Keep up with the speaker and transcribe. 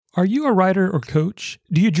Are you a writer or coach?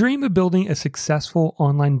 Do you dream of building a successful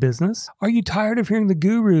online business? Are you tired of hearing the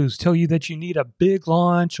gurus tell you that you need a big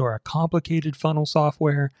launch or a complicated funnel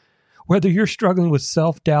software? Whether you're struggling with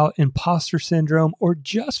self-doubt, imposter syndrome, or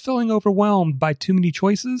just feeling overwhelmed by too many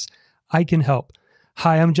choices, I can help.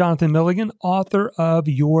 Hi, I'm Jonathan Milligan, author of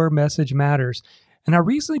Your Message Matters, and I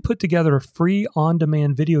recently put together a free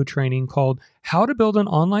on-demand video training called How to Build an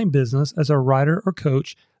Online Business as a Writer or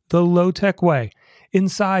Coach the Low-Tech Way.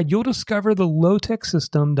 Inside, you'll discover the low-tech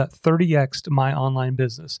system that 30x'd my online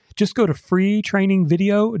business. Just go to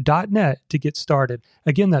freetrainingvideo.net to get started.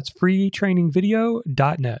 Again, that's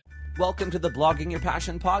freetrainingvideo.net. Welcome to the Blogging Your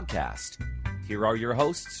Passion podcast. Here are your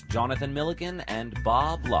hosts, Jonathan Milligan and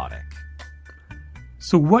Bob Lodick.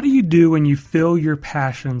 So what do you do when you feel your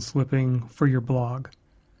passion slipping for your blog?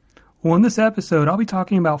 Well, in this episode, I'll be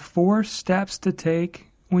talking about 4 steps to take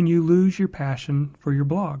when you lose your passion for your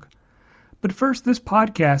blog. But first, this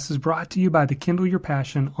podcast is brought to you by the Kindle Your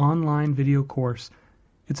Passion online video course.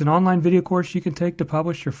 It's an online video course you can take to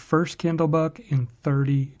publish your first Kindle book in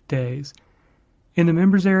 30 days. In the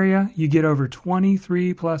members area, you get over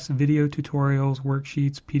 23 plus video tutorials,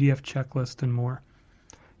 worksheets, PDF checklist, and more.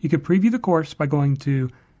 You can preview the course by going to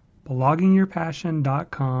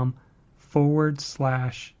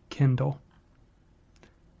bloggingyourpassion.com/Kindle.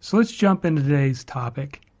 So let's jump into today's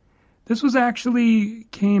topic. This was actually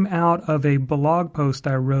came out of a blog post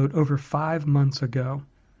I wrote over 5 months ago.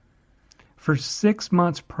 For 6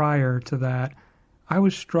 months prior to that, I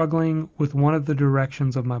was struggling with one of the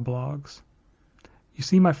directions of my blogs. You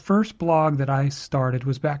see, my first blog that I started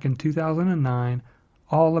was back in 2009,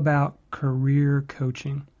 all about career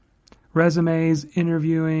coaching. Resumes,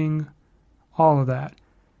 interviewing, all of that.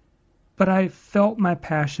 But I felt my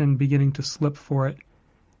passion beginning to slip for it,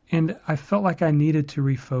 and I felt like I needed to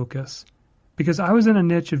refocus because I was in a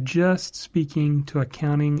niche of just speaking to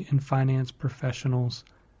accounting and finance professionals.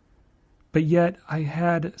 But yet I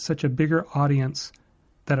had such a bigger audience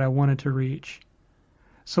that I wanted to reach.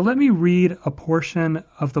 So let me read a portion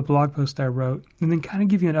of the blog post I wrote and then kind of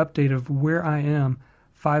give you an update of where I am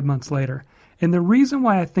 5 months later. And the reason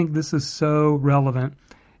why I think this is so relevant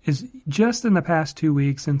is just in the past 2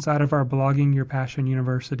 weeks inside of our Blogging Your Passion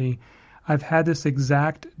University, I've had this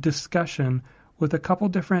exact discussion with a couple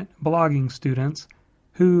different blogging students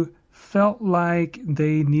who felt like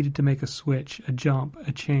they needed to make a switch, a jump,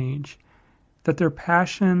 a change, that their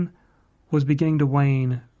passion was beginning to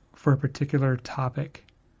wane for a particular topic.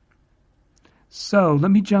 So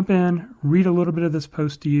let me jump in, read a little bit of this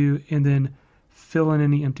post to you, and then fill in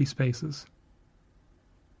any empty spaces.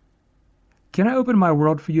 Can I open my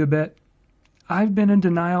world for you a bit? I've been in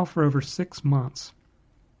denial for over 6 months.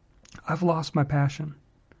 I've lost my passion.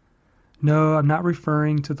 No, I'm not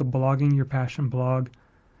referring to the Blogging Your Passion blog,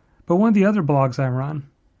 but one of the other blogs I run.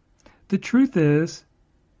 The truth is,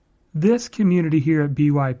 this community here at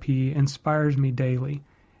BYP inspires me daily.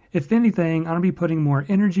 If anything, I'm going to be putting more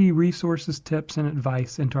energy, resources, tips, and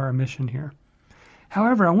advice into our mission here.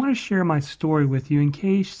 However, I want to share my story with you in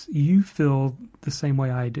case you feel the same way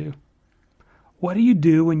I do. What do you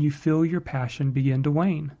do when you feel your passion begin to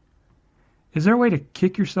wane? Is there a way to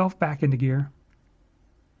kick yourself back into gear?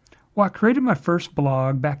 Well, I created my first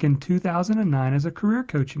blog back in 2009 as a career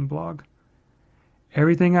coaching blog.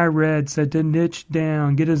 Everything I read said to niche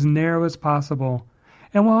down, get as narrow as possible.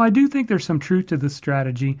 And while I do think there's some truth to this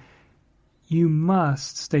strategy, you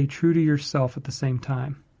must stay true to yourself at the same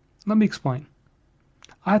time. Let me explain.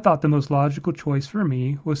 I thought the most logical choice for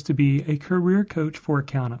me was to be a career coach for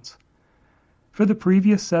accountants. For the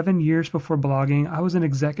previous 7 years before blogging, I was an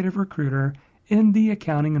executive recruiter in the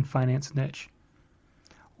accounting and finance niche.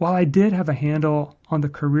 While I did have a handle on the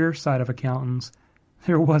career side of accountants,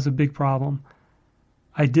 there was a big problem.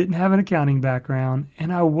 I didn't have an accounting background,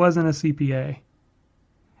 and I wasn't a CPA.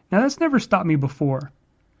 Now, that's never stopped me before,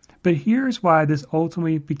 but here's why this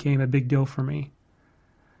ultimately became a big deal for me.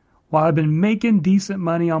 While I've been making decent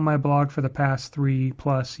money on my blog for the past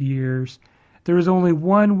 3+ years, there is only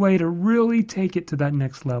one way to really take it to that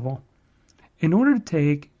next level. In order to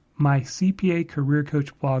take my CPA Career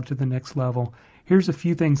Coach blog to the next level, here's a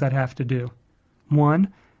few things I'd have to do.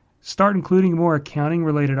 1, start including more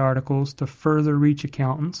accounting-related articles to further reach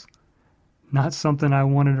accountants. Not something I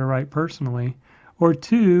wanted to write personally. Or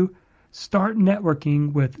 2, start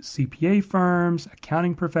networking with CPA firms,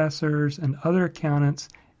 accounting professors, and other accountants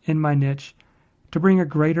in my niche to bring a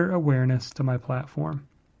greater awareness to my platform.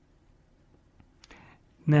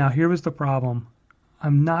 Now, here was the problem.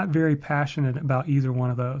 I'm not very passionate about either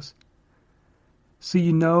one of those. So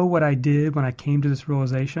you know what I did when I came to this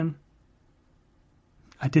realization?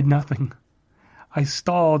 I did nothing. I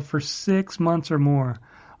stalled for 6 months or more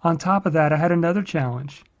On top of that, I had another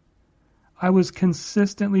challenge. I was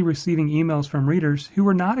consistently receiving emails from readers who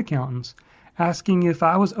were not accountants, asking if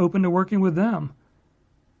I was open to working with them.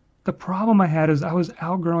 The problem I had is I was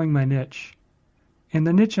outgrowing my niche, and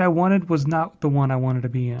the niche I wanted was not the one I wanted to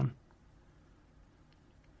be in.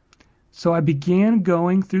 So I began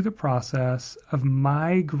going through the process of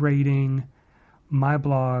migrating my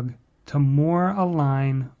blog to more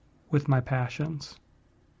align with my passions.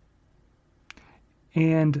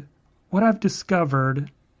 And what I've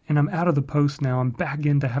discovered, and I'm out of the post now, I'm back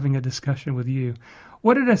into having a discussion with you.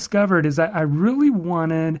 What I discovered is that I really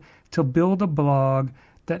wanted to build a blog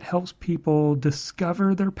that helps people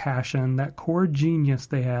discover their passion, that core genius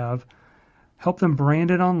they have, help them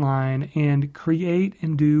brand it online, and create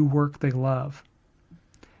and do work they love.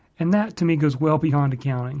 And that, to me, goes well beyond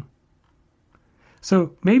accounting.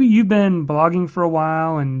 So maybe you've been blogging for a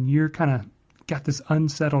while and you're kind of got this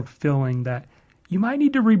unsettled feeling that you might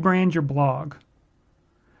need to rebrand your blog.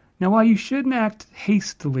 Now, while you shouldn't act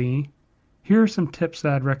hastily, here are some tips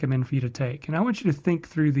that I'd recommend for you to take. And I want you to think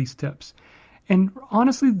through these tips. And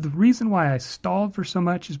honestly, the reason why I stalled for so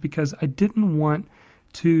much is because I didn't want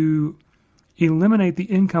to eliminate the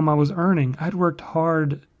income I was earning. I'd worked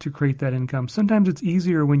hard to create that income. Sometimes it's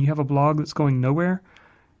easier when you have a blog that's going nowhere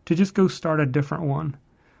to just go start a different one.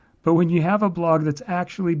 But when you have a blog that's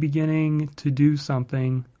actually beginning to do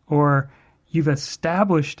something, or you've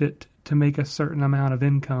established it to make a certain amount of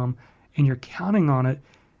income and you're counting on it,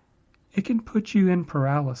 it can put you in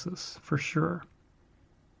paralysis for sure.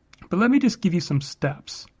 But let me just give you some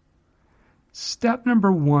steps. Step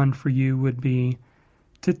number 1 for you would be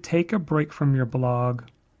to take a break from your blog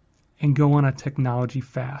and go on a technology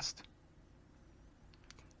fast.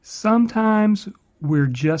 Sometimes we're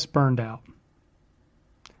just burned out.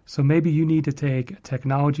 So maybe you need to take a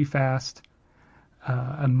technology fast.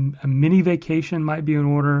 A mini vacation might be in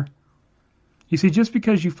order. You see, just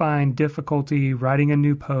because you find difficulty writing a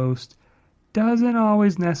new post doesn't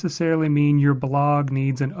always necessarily mean your blog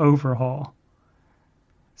needs an overhaul.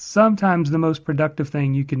 Sometimes the most productive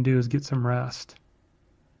thing you can do is get some rest.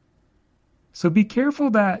 So be careful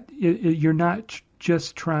that you're not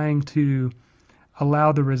just trying to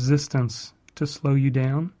allow the resistance to slow you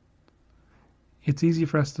down. It's easy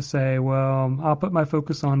for us to say, well, I'll put my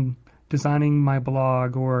focus on designing my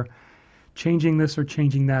blog or changing this or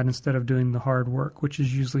changing that instead of doing the hard work, which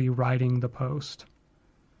is usually writing the post.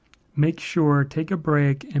 Take a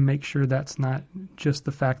break and make sure that's not just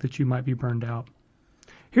the fact that you might be burned out.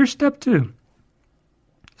 Here's step 2.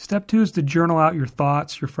 Step 2 is to journal out your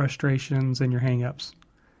thoughts, your frustrations, and your hang-ups.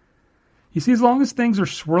 You see, as long as things are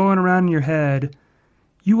swirling around in your head,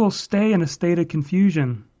 you will stay in a state of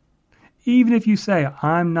confusion. Even if you say,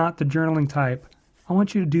 I'm not the journaling type, I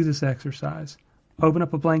want you to do this exercise. Open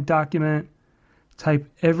up a blank document, type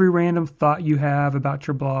every random thought you have about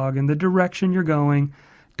your blog and the direction you're going.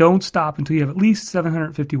 Don't stop until you have at least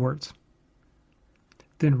 750 words.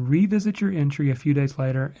 Then revisit your entry a few days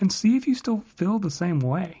later and see if you still feel the same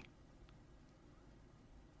way.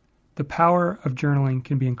 The power of journaling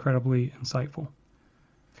can be incredibly insightful.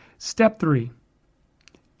 Step 3.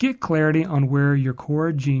 Get clarity on where your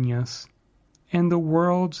core genius and the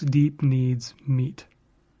world's deep needs meet.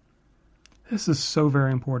 This is so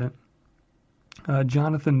very important.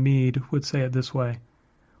 Jonathan Mead would say it this way.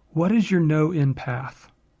 What is your no-end path?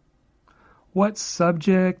 What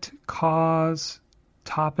subject, cause,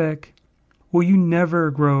 topic will you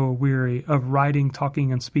never grow weary of writing,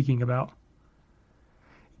 talking, and speaking about?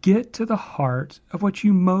 Get to the heart of what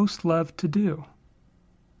you most love to do.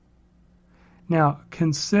 Now,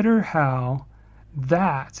 consider how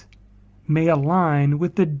that may align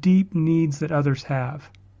with the deep needs that others have.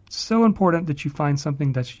 It's so important that you find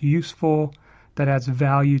something that's useful, that adds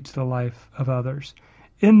value to the life of others.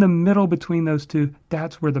 In the middle between those two,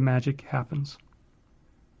 that's where the magic happens.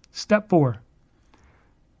 Step 4.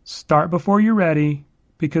 Start before you're ready,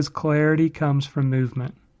 because clarity comes from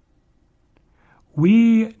movement.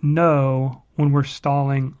 We know when we're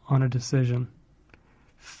stalling on a decision.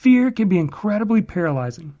 Fear can be incredibly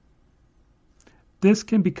paralyzing. This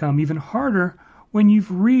can become even harder when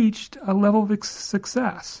you've reached a level of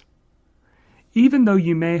success. Even though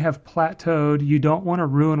you may have plateaued, you don't want to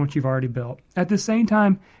ruin what you've already built. At the same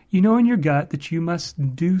time, you know in your gut that you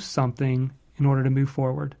must do something in order to move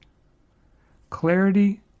forward.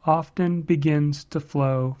 Clarity often begins to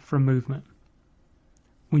flow from movement.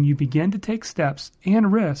 When you begin to take steps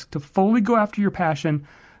and risk to fully go after your passion,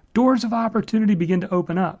 doors of opportunity begin to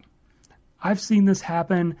open up. I've seen this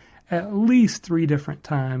happen at least 3 different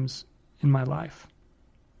times in my life.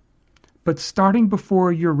 But starting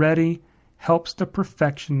before you're ready helps the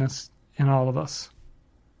perfectionist in all of us.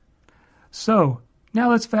 So now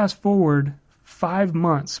let's fast forward 5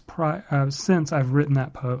 months since I've written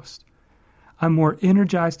that post. I'm more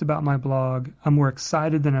energized about my blog. I'm more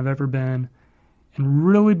excited than I've ever been and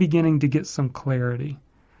really beginning to get some clarity.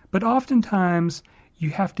 But oftentimes you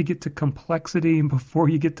have to get to complexity before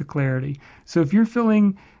you get to clarity. So if you're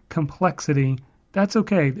feeling complexity, that's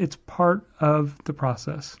okay. It's part of the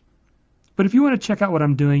process. But if you want to check out what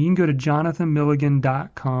I'm doing, you can go to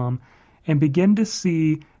jonathanmilligan.com and begin to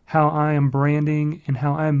see how I am branding and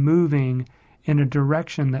how I'm moving in a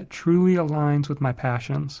direction that truly aligns with my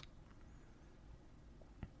passions.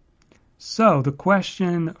 So the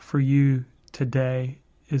question for you today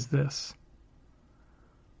is this: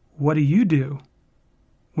 what do you do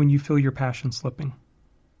when you feel your passion slipping?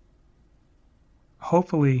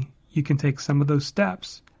 Hopefully you can take some of those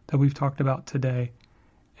steps that we've talked about today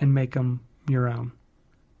and make them your own.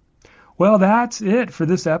 Well, that's it for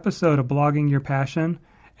this episode of Blogging Your Passion,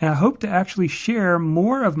 and I hope to actually share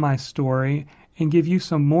more of my story and give you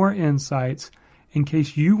some more insights in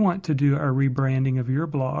case you want to do a rebranding of your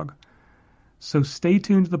blog. So stay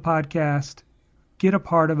tuned to the podcast, get a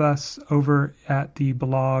part of us over at the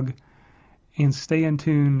blog, and stay in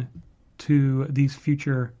tune to these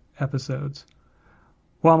future episodes.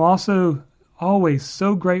 Well, I'm also always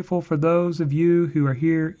so grateful for those of you who are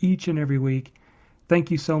here each and every week.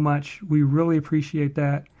 Thank you so much. We really appreciate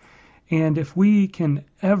that. And if we can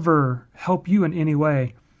ever help you in any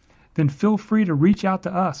way, then feel free to reach out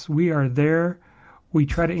to us. We are there. We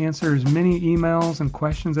try to answer as many emails and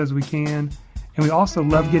questions as we can. And we also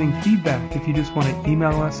love getting feedback if you just want to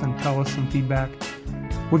email us and tell us some feedback.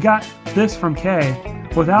 We got this from Kay.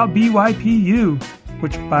 Without BYPU,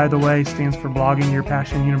 which, by the way, stands for Blogging Your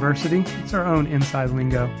Passion University. It's our own inside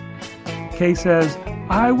lingo. Kay says,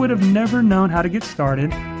 I would have never known how to get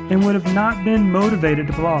started and would have not been motivated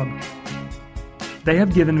to blog. They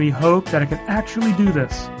have given me hope that I can actually do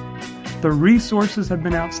this. The resources have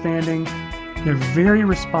been outstanding. They're very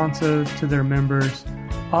responsive to their members,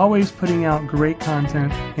 always putting out great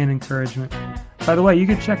content and encouragement. By the way, you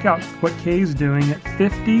can check out what Kay's doing at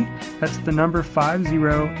 50, that's the number 50,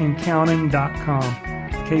 and counting.com.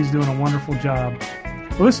 Kay's doing a wonderful job.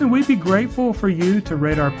 Well, listen, we'd be grateful for you to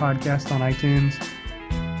rate our podcast on iTunes.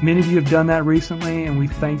 Many of you have done that recently, and we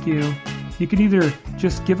thank you. You can either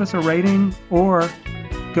just give us a rating or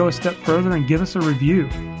go a step further and give us a review.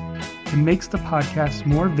 It makes the podcast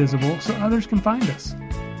more visible so others can find us.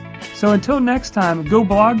 So until next time, go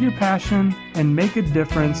blog your passion and make a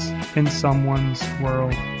difference in someone's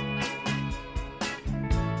world.